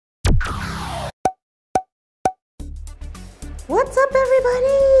What's up,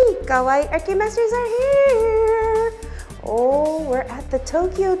 everybody? Kawaii Arcade Masters are here. Oh, we're at the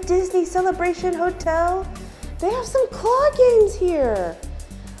Tokyo Disney Celebration Hotel. They have some claw games here.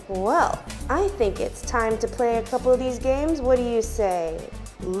 Well, I think it's time to play a couple of these games. What do you say?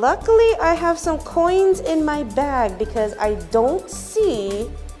 Luckily, I have some coins in my bag because I don't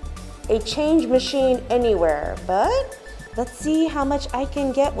see a change machine anywhere, but let's see how much I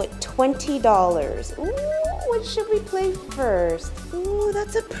can get with $20. Ooh, what should we play first? Ooh,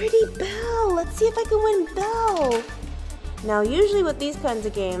 that's a pretty bell. Let's see if I can win bell. Now, usually with these kinds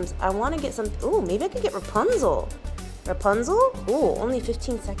of games, I want to get some, ooh, maybe I could get Rapunzel. Rapunzel? Ooh, only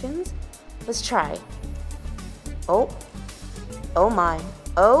 15 seconds? Let's try. Oh my.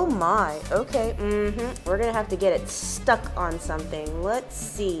 Oh my, okay, We're gonna have to get it stuck on something. Let's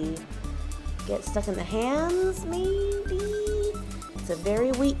see. Get stuck in the hands, maybe? It's a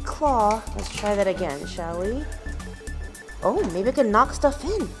very weak claw. Let's try that again, shall we? Oh, maybe I can knock stuff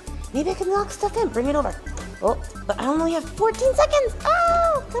in. Maybe I can knock stuff in. Bring it over. Oh, but I only have 14 seconds.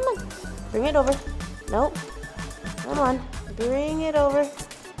 Oh, come on. Bring it over. Nope. Come on. Bring it over.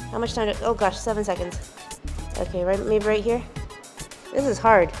 How much time? Oh gosh, 7 seconds. Okay, right, maybe right here. This is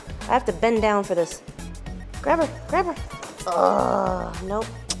hard. I have to bend down for this. Grab her, grab her. Oh, nope.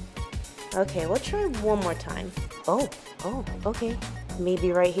 Okay, we'll try one more time. Oh, okay.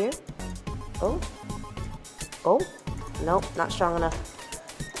 Maybe right here. Oh, nope, not strong enough.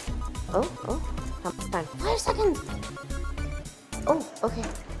 Oh, how much time? 5 seconds. Oh, okay.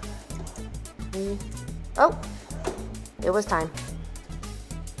 Oh, it was time.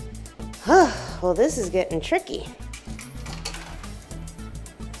 Well, this is getting tricky.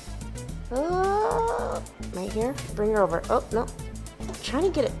 Right here. Bring her over. Oh, no. I'm trying to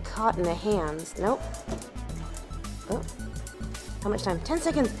get it caught in the hands. Nope. Oh. How much time? 10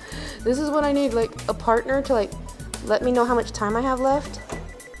 seconds. This is what I need, like, a partner to, like, let me know how much time I have left.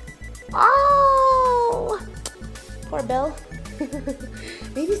 Oh! Poor Belle.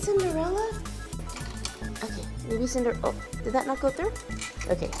 Maybe Cinderella? Okay, maybe Cinderella. Oh, did that not go through?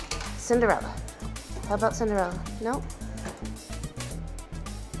 Okay, Cinderella. How about Cinderella? Nope.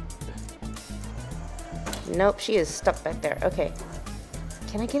 Nope, she is stuck back there. Okay.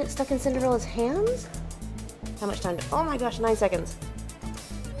 Can I get it stuck in Cinderella's hands? How much time? Oh my gosh, 9 seconds.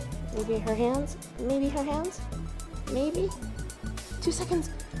 Maybe her hands? Maybe her hands? Maybe? 2 seconds.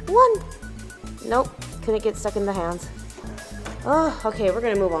 1! Nope, couldn't get stuck in the hands. Oh, okay, we're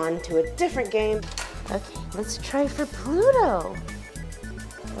gonna move on to a different game. Okay, let's try for Pluto.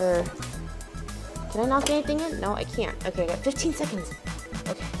 Can I knock anything in? No, I can't. Okay, I got 15 seconds.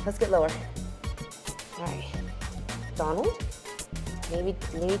 Okay, let's get lower. All right, Donald, maybe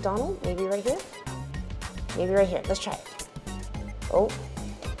Donald, maybe right here, maybe right here. Let's try it. Oh,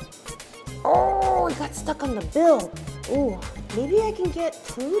 it got stuck on the bill. Ooh, maybe I can get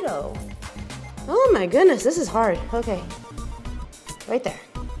Pluto. Oh my goodness, this is hard. Okay, right there.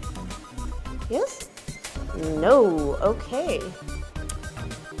 Yes? No, okay.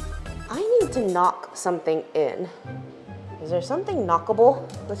 I need to knock something in. Is there something knockable?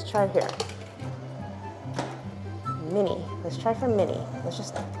 Let's try here. Minnie. Let's try for Minnie. Let's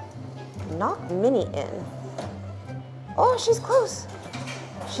just knock Minnie in. Oh, she's close.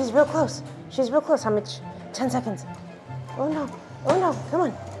 She's real close. She's real close. How much? 10 seconds. Oh no. Oh no. Come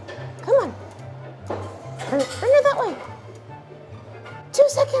on. Come on. Bring her that way. 2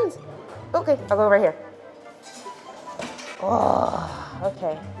 seconds. Okay, I'll go right here. Oh,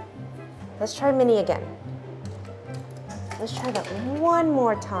 okay. Let's try Minnie again. Let's try that one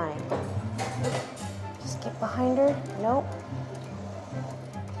more time. Get behind her. Nope.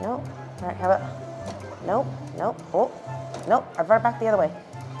 Nope. All right, how about? Nope. Nope. Oh, nope. I brought it back the other way.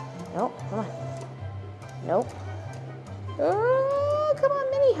 Nope. Come on. Nope. Oh, come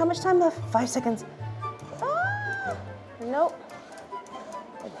on, Minnie. How much time left? 5 seconds. Ah, nope.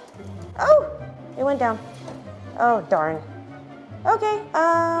 Oh, it went down. Oh, darn. Okay.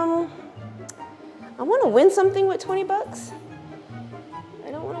 I want to win something with 20 bucks. I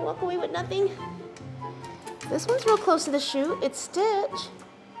don't want to walk away with nothing. This one's real close to the chute. It's Stitch.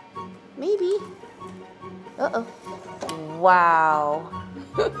 Maybe. Uh-oh. Wow.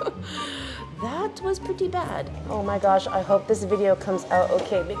 That was pretty bad. Oh my gosh, I hope this video comes out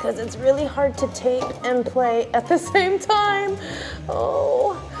okay because it's really hard to tape and play at the same time.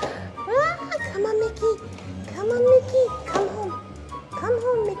 Oh. Ah, come on, Mickey. Come on, Mickey. Come home. Come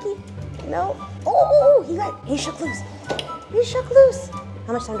home, Mickey. No. Oh, he shook loose. He shook loose.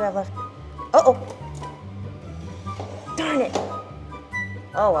 How much time do I have left? Uh-oh. Darn it.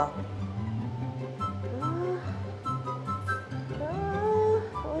 Oh, well.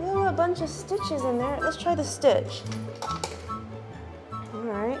 We got a bunch of stitches in there. Let's try the Stitch.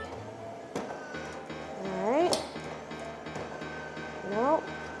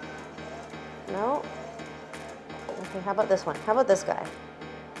 Okay, how about this one? How about this guy?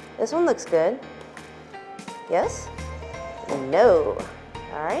 This one looks good. Yes? No.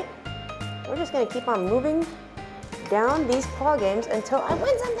 All right. We're just gonna keep on moving down these claw games until I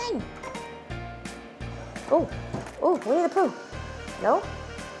win something. Oh, oh, Winnie the Pooh. No?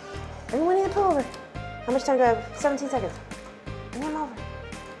 Bring Winnie the Pooh over. How much time do I have? 17 seconds. Bring him over.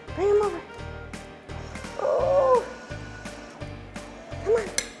 Bring him over. Oh. Come on.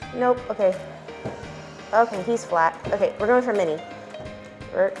 Nope, okay. Okay, he's flat. Okay, we're going for Minnie.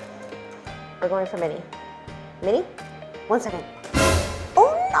 We're going for Minnie. Minnie? 1 second.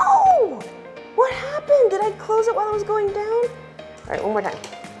 Oh no! What happened? Did I close it while it was going down? All right, one more time.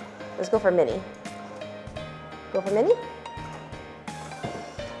 Let's go for Minnie. Go for Minnie.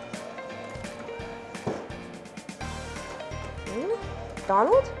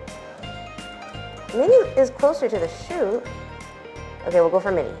 Donald? Minnie is closer to the chute. Okay, we'll go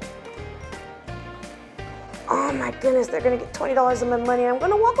for Minnie. Oh my goodness, they're gonna get $20 of my money. I'm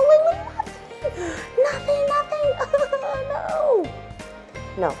gonna walk away with nothing. No.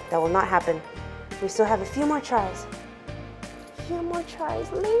 No, that will not happen. We still have a few more tries.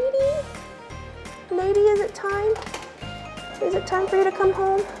 Lady? Lady, is it time? Is it time for you to come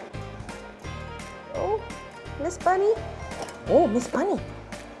home? Oh, Miss Bunny. Oh, Miss Bunny.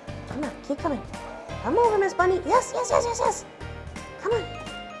 Come on, keep coming. Come over, Miss Bunny. Yes. Come on,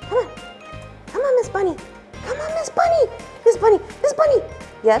 Miss Bunny. Come on, Miss Bunny. Miss Bunny.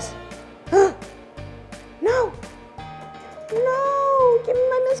 Yes. No. Give me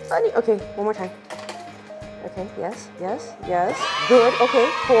my Miss Bunny. Okay, one more time. Okay, yes. Good, okay,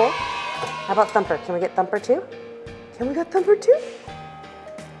 cool. How about Thumper? Can we get Thumper too? Can we get Thumper too?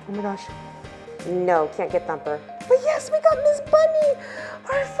 Oh my gosh. No, can't get Thumper. But yes, we got Miss Bunny.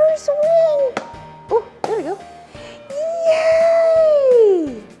 Our first win. Oh, there we go.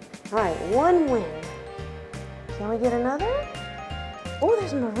 Yay! All right, one win. Can we get another? Oh,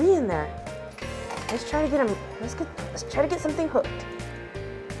 there's Marie in there. Let's try to get him. Let's try to get something hooked.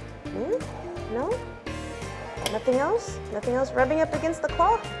 No? Nothing else? Nothing else rubbing up against the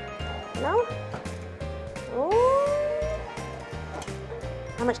claw? No? Oh.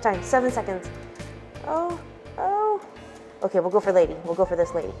 How much time? 7 seconds. Oh. Okay, we'll go for lady. We'll go for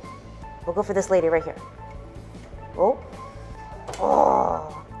this lady. We'll go for this lady right here. Oh.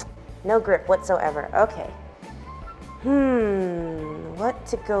 No grip whatsoever. Okay. What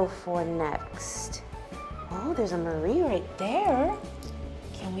to go for next? Oh, there's a Marie right there.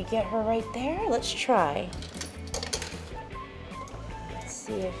 Can we get her right there? Let's try. Let's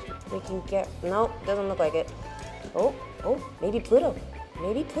see if we can get, nope, doesn't look like it. Oh, maybe Pluto.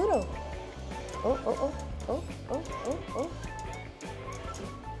 Maybe Pluto. Oh.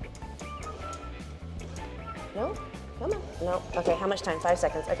 No? Come on. No. Okay, how much time? 5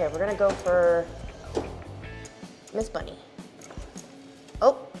 seconds. Okay, we're gonna go for Miss Bunny.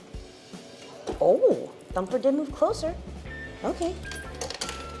 Oh, Thumper did move closer. Okay.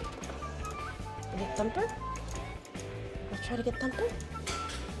 Get Thumper? Let's try to get Thumper.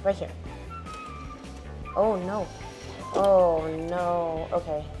 Right here. Oh no.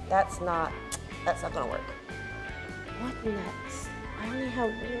 Okay, that's not gonna work. What next? I only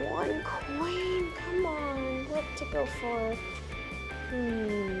have 1 coin. Come on, what to go for?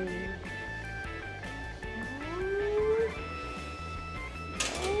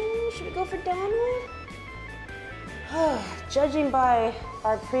 Should we go for Donald? Judging by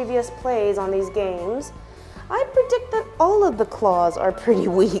our previous plays on these games, I predict that all of the claws are pretty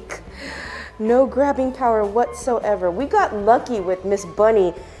weak. No grabbing power whatsoever. We got lucky with Miss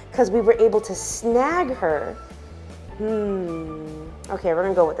Bunny because we were able to snag her. Okay, we're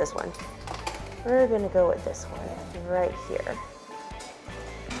gonna go with this one. We're gonna go with this one right here.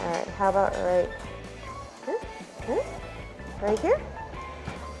 All right, how about right here? Right here?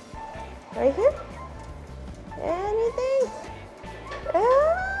 Right here? Anything?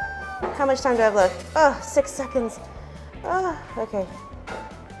 How much time do I have left? 6 seconds. Okay.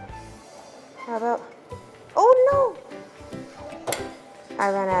 How about, oh no!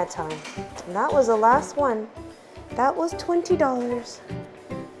 I ran out of time. That was the last one. That was $20.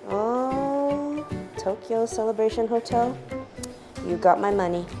 Oh, Tokyo Celebration Hotel, you got my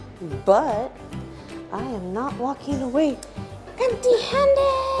money. But I am not walking away empty-handed.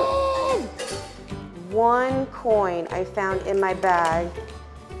 1 coin I found in my bag.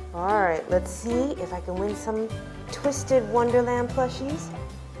 All right, let's see if I can win some Twisted Wonderland plushies.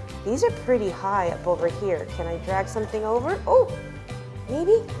 These are pretty high up over here. Can I drag something over? Oh,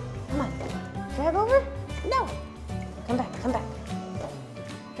 maybe. Come on, drag over? No. Come back.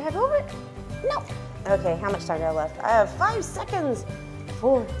 Drag over? No. Okay, how much time do I have left? I have 5 seconds.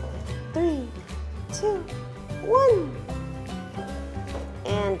 4, 3, 2, 1.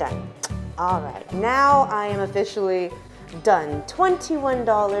 And done. All right, now I am officially done.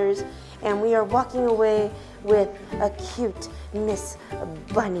 $21, and we are walking away with a cute Miss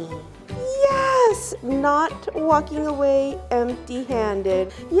Bunny. Yes, not walking away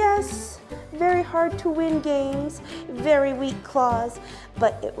empty-handed. Yes, very hard to win games, very weak claws,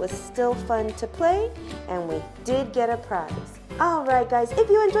 but it was still fun to play, and we did get a prize. All right, guys, if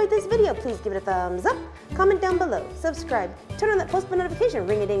you enjoyed this video, please give it a thumbs up, comment down below, subscribe, turn on that post notification,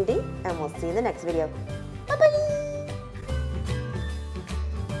 ring-a-ding-ding, and we'll see you in the next video. Bye-bye!